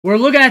We're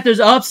looking at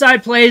those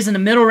upside plays in the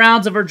middle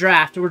rounds of our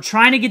draft. We're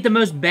trying to get the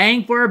most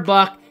bang for our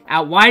buck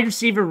at wide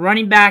receiver,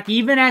 running back,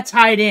 even at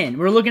tight end.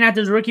 We're looking at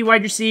those rookie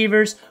wide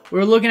receivers.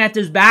 We're looking at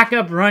those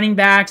backup running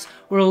backs.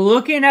 We're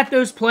looking at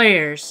those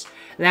players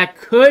that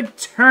could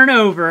turn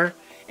over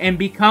and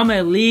become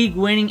a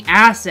league-winning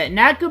asset. And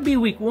that could be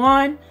week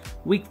 1,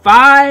 week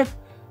 5,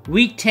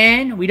 week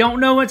 10. We don't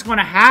know what's going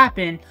to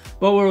happen,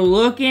 but we're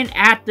looking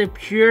at the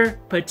pure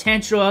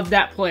potential of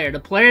that player. The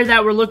player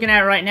that we're looking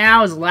at right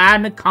now is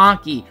Ladd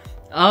McConkey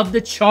of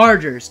the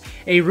Chargers,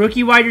 a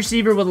rookie wide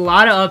receiver with a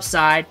lot of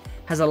upside,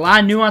 has a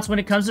lot of nuance when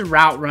it comes to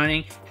route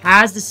running,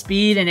 has the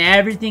speed and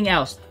everything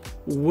else.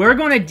 We're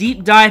going to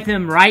deep dive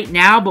him right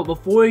now, but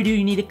before you do,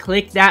 you need to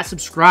click that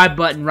subscribe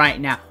button right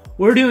now.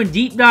 We're doing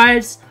deep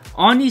dives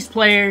on these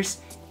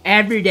players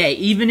every day,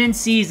 even in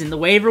season. The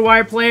waiver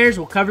wire players,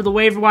 we'll cover the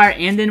waiver wire,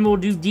 and then we'll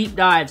do deep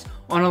dives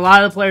on a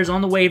lot of the players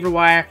on the waiver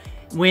wire.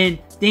 When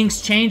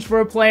things change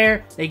for a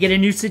player, they get a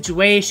new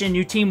situation,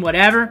 new team,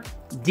 whatever,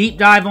 deep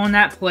dive on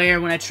that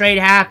player. When a trade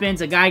happens,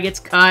 a guy gets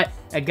cut,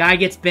 a guy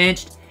gets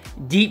benched,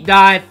 deep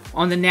dive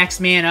on the next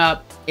man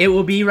up. It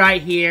will be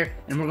right here,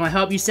 and we're going to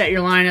help you set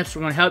your lineups.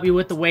 We're going to help you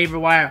with the waiver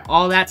wire,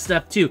 all that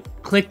stuff too.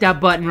 Click that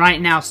button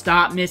right now.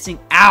 Stop missing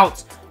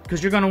out,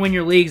 because you're going to win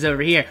your leagues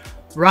over here.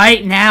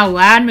 Right now,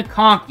 Ladd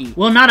McConkey.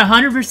 Well, not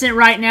 100%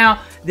 right now.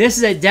 This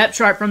is a depth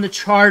chart from the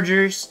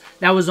Chargers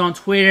that was on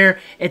Twitter.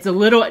 It's a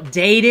little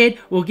dated.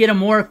 We'll get a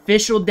more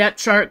official depth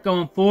chart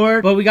going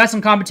forward. But we got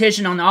some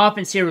competition on the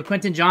offense here with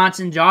Quentin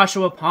Johnson,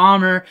 Joshua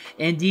Palmer,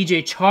 and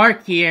DJ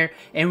Chark here.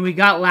 And we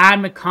got Ladd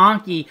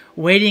McConkey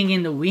waiting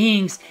in the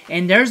wings.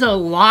 And there's a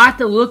lot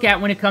to look at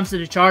when it comes to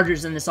the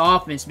Chargers in this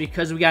offense,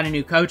 because we got a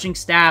new coaching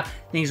staff.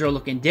 Things are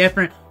looking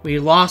different. We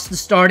lost the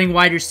starting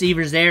wide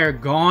receivers. They are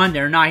gone.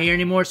 They're not here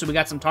anymore. So we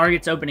got some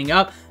targets opening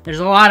up. There's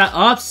a lot of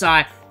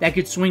upside that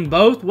could swing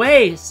both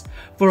ways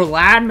for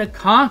Ladd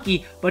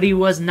McConkey, but he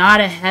was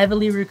not a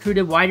heavily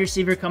recruited wide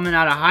receiver coming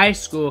out of high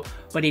school,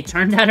 but he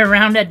turned that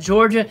around at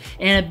Georgia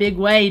in a big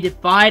way. He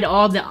defied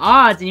all the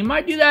odds, and he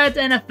might do that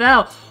at the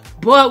NFL.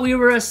 But we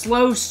were a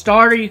slow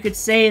starter, you could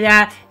say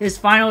that. His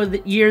final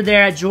year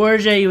there at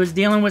Georgia, he was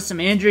dealing with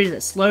some injuries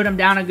that slowed him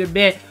down a good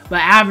bit,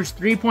 but averaged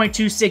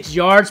 3.26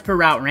 yards per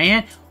route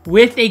ran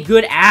with a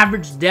good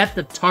average depth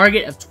of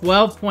target of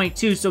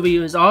 12.2, so he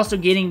was also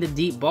getting the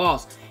deep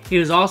balls. He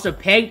was also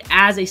pegged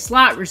as a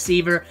slot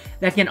receiver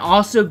that can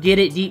also get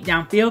it deep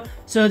downfield,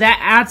 so that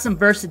adds some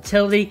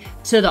versatility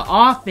to the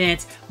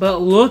offense. But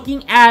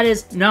looking at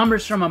his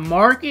numbers from a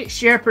market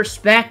share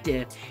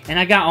perspective, and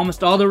I got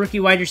almost all the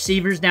rookie wide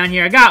receivers down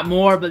here. I got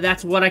more, but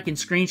that's what I can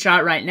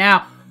screenshot right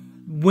now.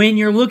 When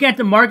you're looking at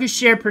the market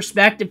share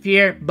perspective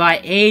here by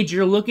age,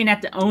 you're looking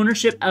at the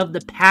ownership of the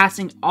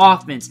passing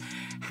offense.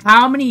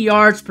 How many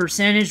yards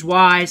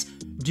percentage-wise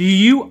do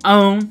you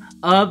own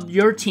of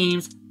your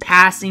team's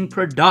passing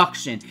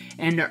production?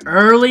 And the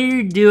earlier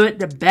you do it,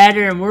 the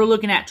better. And we're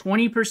looking at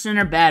 20%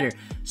 or better.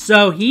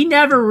 So he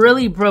never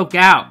really broke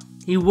out.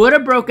 He would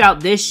have broke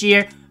out this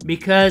year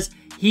because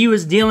he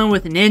was dealing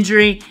with an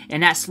injury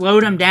and that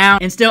slowed him down,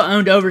 and still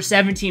owned over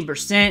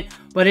 17%,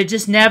 but it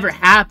just never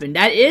happened.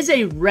 That is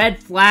a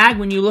red flag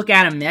when you look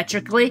at him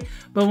metrically,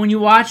 but when you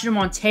watch him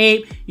on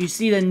tape, you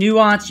see the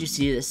nuance, you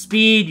see the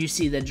speed, you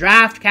see the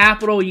draft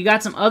capital, you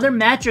got some other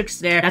metrics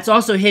there that's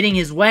also hitting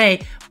his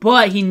way,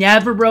 but he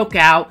never broke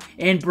out.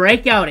 And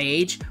breakout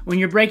age, when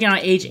you're breaking out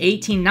age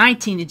 18,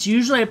 19, it's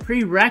usually a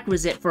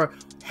prerequisite for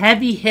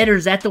heavy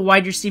hitters at the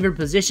wide receiver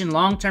position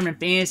long-term in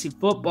fantasy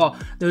football.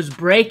 Those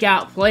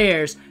breakout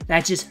players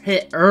that just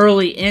hit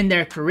early in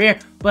their career,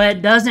 but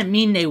it doesn't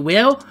mean they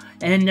will.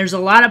 And there's a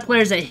lot of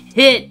players that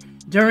hit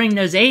during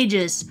those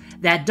ages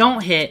that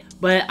don't hit,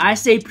 but I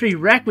say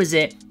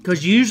prerequisite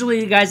because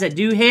usually the guys that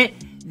do hit,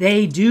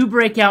 they do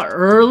break out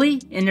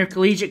early in their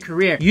collegiate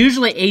career.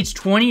 Usually age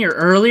 20 or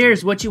earlier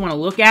is what you want to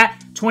look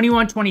at.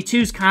 21, 22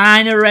 is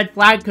kind of a red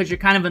flag because you're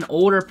kind of an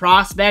older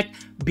prospect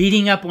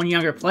beating up on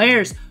younger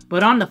players.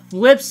 But on the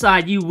flip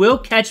side, you will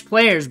catch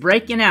players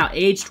breaking out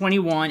age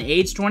 21,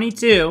 age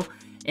 22,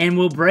 and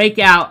will break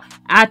out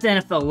at the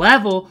NFL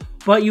level,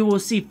 but you will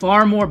see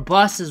far more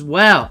busts as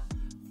well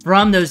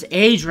from those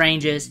age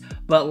ranges.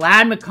 But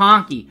Ladd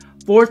McConkey,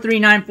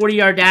 4.39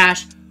 40-yard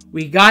dash.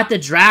 We got the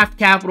draft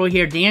capital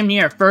here, damn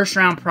near a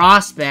first-round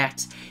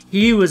prospect.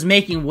 He was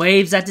making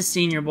waves at the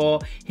Senior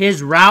Bowl.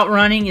 His route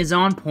running is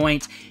on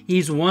point.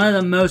 He's one of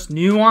the most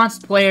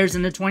nuanced players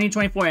in the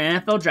 2024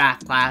 NFL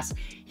draft class.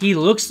 He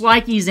looks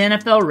like he's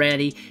NFL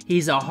ready.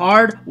 He's a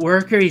hard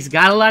worker. He's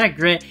got a lot of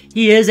grit.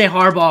 He is a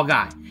hardball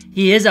guy.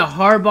 He is a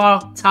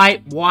hardball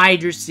type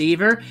wide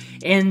receiver.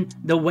 And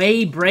the way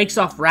he breaks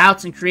off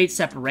routes and creates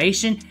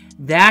separation,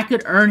 that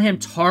could earn him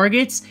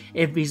targets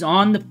if he's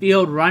on the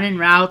field running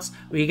routes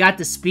where you got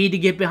the speed to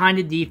get behind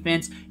the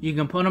defense. You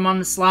can put him on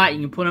the slot.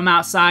 You can put him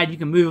outside. You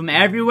can move him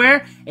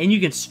everywhere. And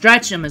you can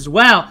stretch him as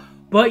well.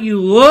 But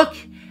you look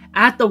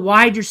at the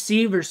wide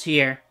receivers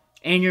here,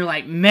 and you're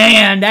like,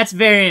 man, that's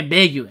very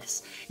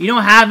ambiguous. You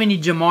don't have any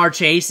Jamar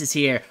Chases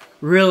here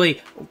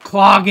really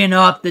clogging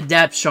up the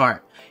depth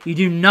chart. You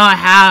do not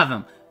have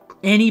them.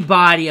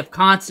 Anybody of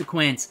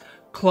consequence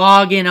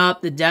clogging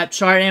up the depth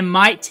chart. It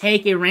might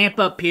take a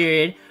ramp-up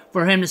period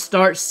for him to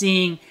start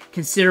seeing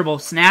considerable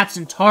snaps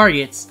and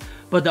targets.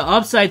 But the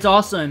upside's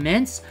also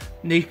immense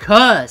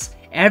because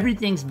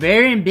everything's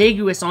very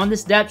ambiguous on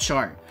this depth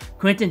chart.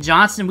 Quentin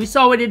Johnston, we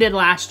saw what he did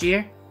last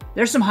year.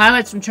 There's some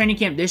highlights from training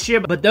camp this year,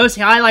 but those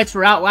highlights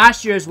were out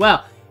last year as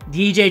well.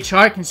 DJ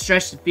Chark can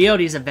stretch the field.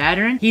 He's a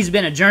veteran. He's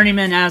been a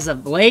journeyman as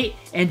of late.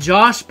 And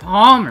Josh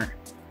Palmer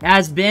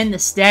has been the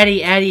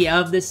steady Eddie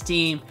of this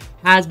team,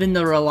 has been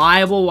the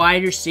reliable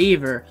wide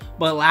receiver.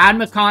 But Ladd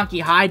McConkey,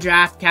 high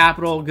draft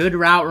capital, good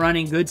route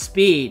running, good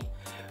speed,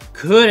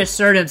 could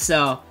assert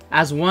himself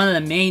as one of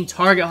the main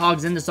target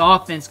hogs in this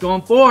offense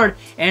going forward.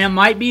 And it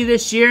might be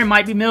this year, it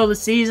might be middle of the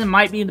season,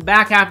 might be in the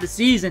back half of the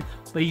season,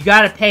 but you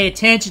got to pay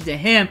attention to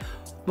him.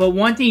 But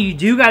one thing you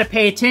do got to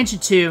pay attention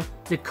to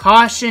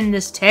caution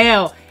this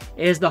tale,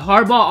 is the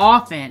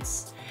Harbaugh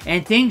offense.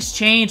 And things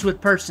change with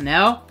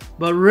personnel,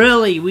 but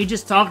really, we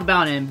just talked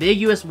about an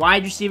ambiguous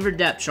wide receiver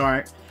depth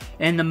chart.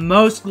 And the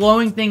most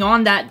glowing thing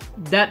on that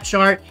depth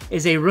chart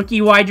is a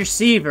rookie wide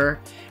receiver.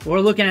 We're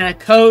looking at a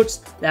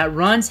coach that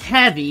runs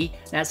heavy,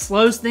 that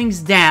slows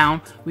things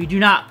down. We do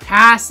not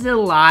pass it a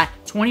lot.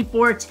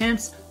 24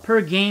 attempts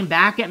per game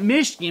back at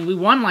Michigan. We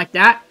won like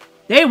that.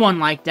 They won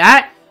like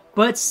that.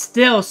 But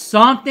still,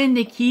 something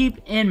to keep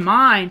in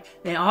mind.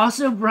 They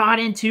also brought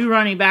in 2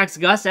 running backs,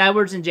 Gus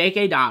Edwards and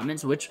J.K.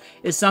 Dobbins, which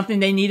is something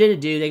they needed to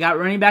do. They got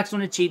running backs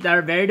on the cheap that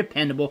are very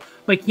dependable.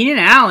 But Keenan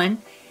Allen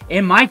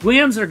and Mike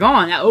Williams are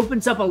gone. That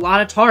opens up a lot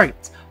of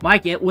targets.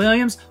 Mike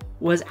Williams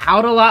was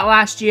out a lot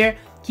last year.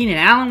 Keenan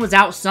Allen was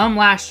out some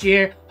last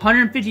year.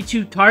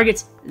 152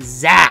 targets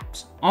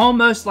zapped.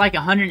 Almost like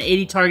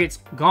 180 targets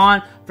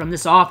gone from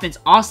this offense.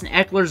 Austin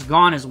Eckler's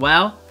gone as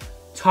well.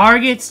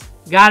 Targets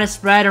got to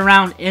spread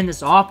around in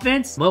this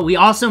offense, but we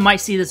also might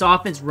see this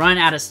offense run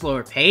at a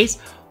slower pace,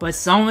 but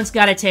someone's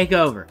got to take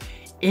over.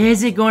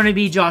 Is it going to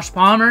be Josh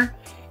Palmer?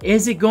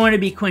 Is it going to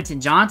be Quentin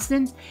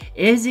Johnston?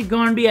 Is it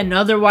going to be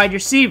another wide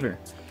receiver?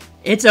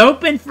 It's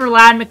open for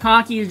Ladd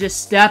McConkey to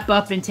just step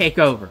up and take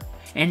over,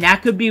 and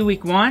that could be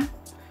week 1.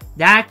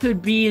 That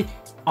could be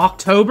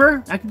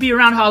October. That could be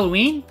around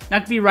Halloween. That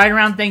could be right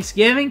around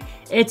Thanksgiving.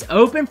 It's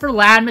open for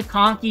Ladd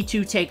McConkey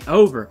to take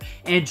over.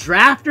 And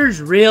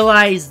drafters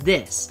realize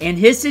this. And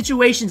his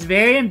situation's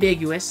very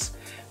ambiguous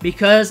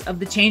because of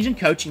the change in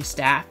coaching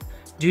staff,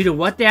 due to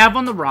what they have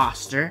on the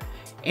roster,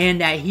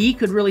 and that he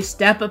could really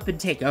step up and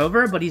take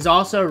over, but he's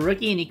also a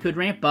rookie and he could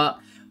ramp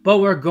up. But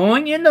we're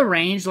going in the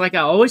range, like I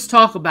always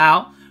talk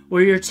about,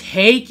 where you're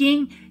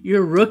taking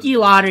your rookie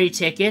lottery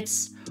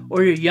tickets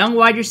or your young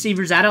wide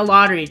receivers at a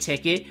lottery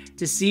ticket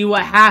to see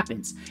what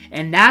happens.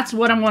 And that's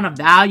what I'm going to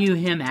value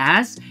him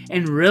as.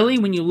 And really,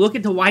 when you look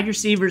at the wide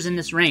receivers in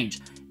this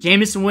range,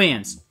 Jameson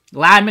Williams,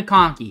 Ladd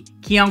McConkey,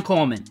 Keon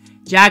Coleman,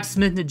 Jack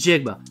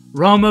Smith-Njigba,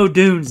 Rome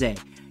Odunze,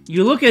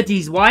 you look at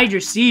these wide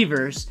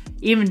receivers,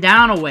 even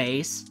down a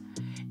ways,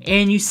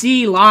 and you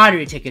see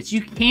lottery tickets.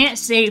 You can't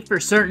say for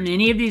certain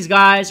any of these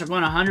guys are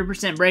going to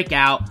 100% break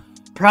out.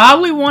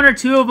 Probably 1 or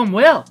 2 of them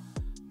will.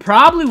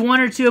 Probably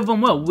 1 or 2 of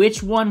them will.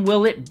 Which one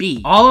will it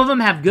be? All of them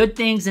have good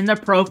things in their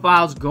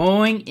profiles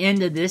going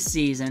into this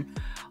season.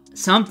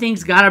 Some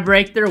things got to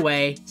break their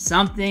way.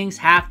 Some things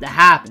have to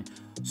happen.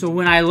 So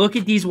when I look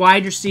at these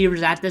wide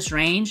receivers at this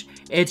range,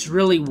 it's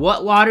really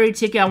what lottery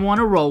ticket I want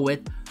to roll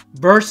with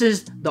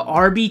versus the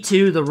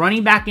RB2, the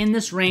running back in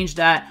this range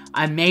that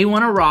I may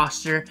want to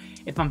roster.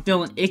 If I'm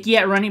feeling icky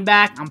at running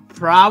back, I'm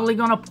probably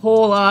going to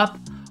pull up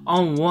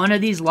on one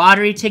of these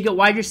lottery ticket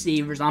wide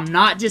receivers. I'm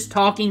not just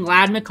talking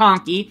Ladd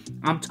McConkey.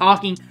 I'm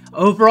talking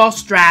overall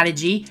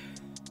strategy.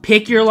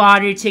 Pick your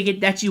lottery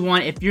ticket that you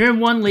want. If you're in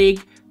one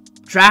league,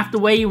 draft the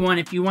way you want.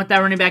 If you want that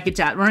running back, get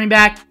that running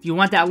back. If you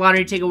want that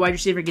lottery ticket wide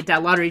receiver, get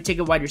that lottery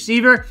ticket wide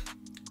receiver.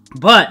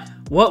 But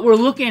what we're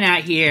looking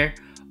at here,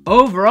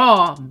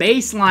 overall,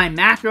 baseline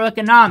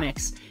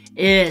macroeconomics,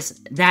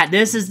 is that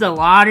this is the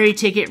lottery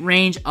ticket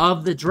range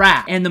of the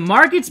draft. And the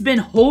market's been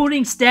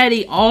holding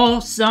steady all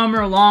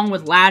summer long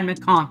with Ladd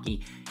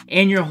McConkey.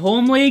 In your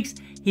home leagues,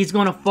 he's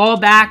going to fall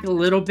back a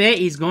little bit.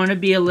 He's going to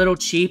be a little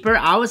cheaper.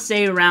 I would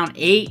say around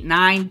 8,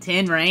 9,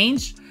 10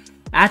 range.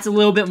 That's a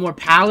little bit more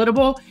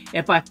palatable.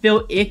 If I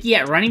feel icky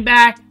at running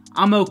back,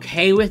 I'm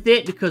okay with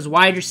it because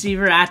wide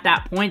receiver at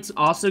that point is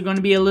also going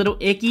to be a little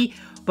icky.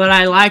 But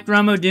I like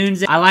Rome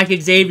Odunze. I like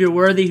Xavier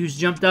Worthy, who's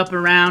jumped up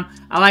around.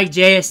 I like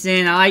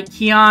JSN. I like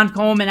Keon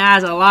Coleman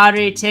as a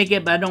lottery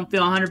ticket, but I don't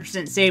feel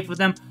 100% safe with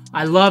him.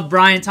 I love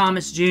Brian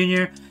Thomas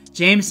Jr.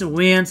 Jameson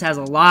Williams has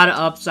a lot of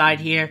upside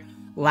here.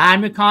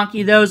 Ladd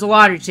McConkey, though, is a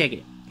lottery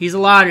ticket. He's a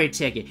lottery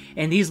ticket.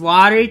 And these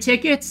lottery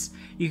tickets,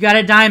 you got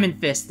to diamond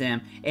fist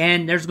them.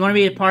 And there's going to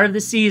be a part of the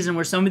season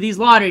where some of these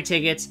lottery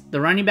tickets, the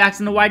running backs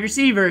and the wide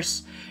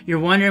receivers, you're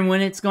wondering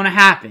when it's going to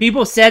happen.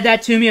 People said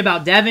that to me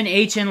about Devin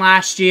Achan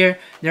last year.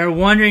 They're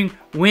wondering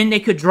when they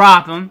could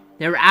drop him.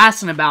 they were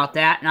asking about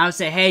that, and I would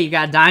say, hey, you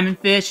got to diamond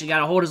fish, you got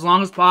to hold as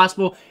long as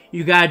possible,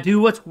 you got to do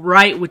what's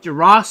right with your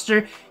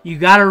roster, you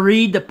got to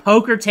read the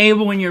poker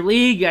table in your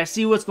league, you got to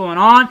see what's going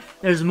on.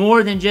 There's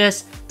more than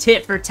just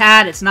tit for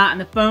tat, it's not in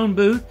the phone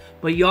booth,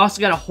 but you also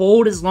got to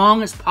hold as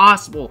long as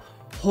possible.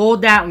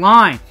 Hold that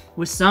line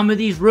with some of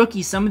these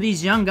rookies, some of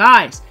these young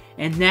guys,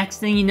 and next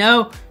thing you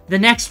know, the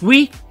next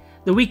week,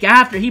 the week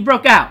after, he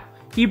broke out.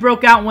 He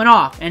broke out and went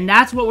off. And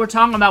that's what we're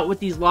talking about with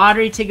these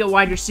lottery ticket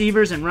wide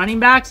receivers and running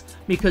backs,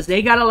 because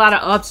they got a lot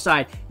of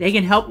upside. They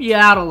can help you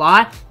out a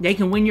lot. They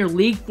can win your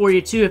league for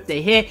you too if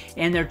they hit,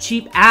 and they're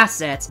cheap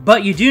assets.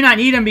 But you do not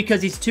need him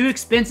because he's too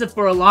expensive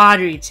for a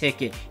lottery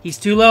ticket. He's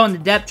too low on the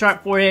depth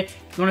chart for you.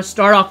 He's going to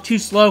start off too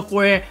slow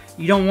for you.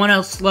 You don't want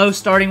a slow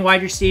starting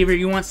wide receiver.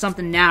 You want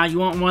something now. You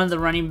want one of the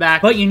running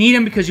back. But you need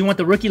him because you want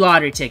the rookie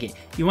lottery ticket.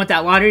 You want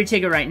that lottery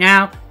ticket right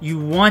now. You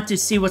want to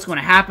see what's going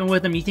to happen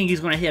with him. You think he's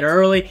going to hit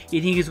early.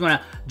 You think he's going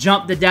to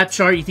jump the depth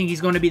chart. You think he's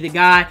going to be the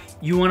guy.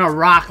 You want to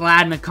rock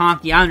Ladd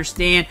McConkey. I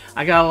understand.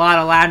 I got a lot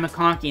of Ladd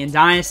McConkey in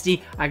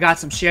Dynasty. I got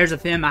some shares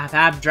of him. I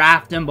have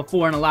drafted him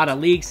before in a lot of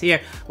leagues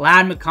here.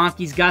 Ladd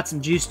McConkey's got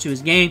some juice to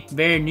his game.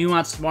 Very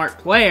nuanced, smart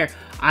player.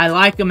 I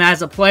like him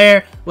as a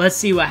player. Let's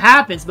see what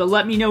happens. But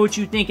let me know what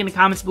you think in the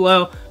comments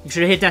below. Make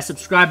sure to hit that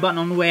subscribe button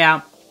on the way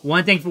out.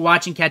 One thing for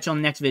watching. Catch you on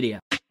the next video.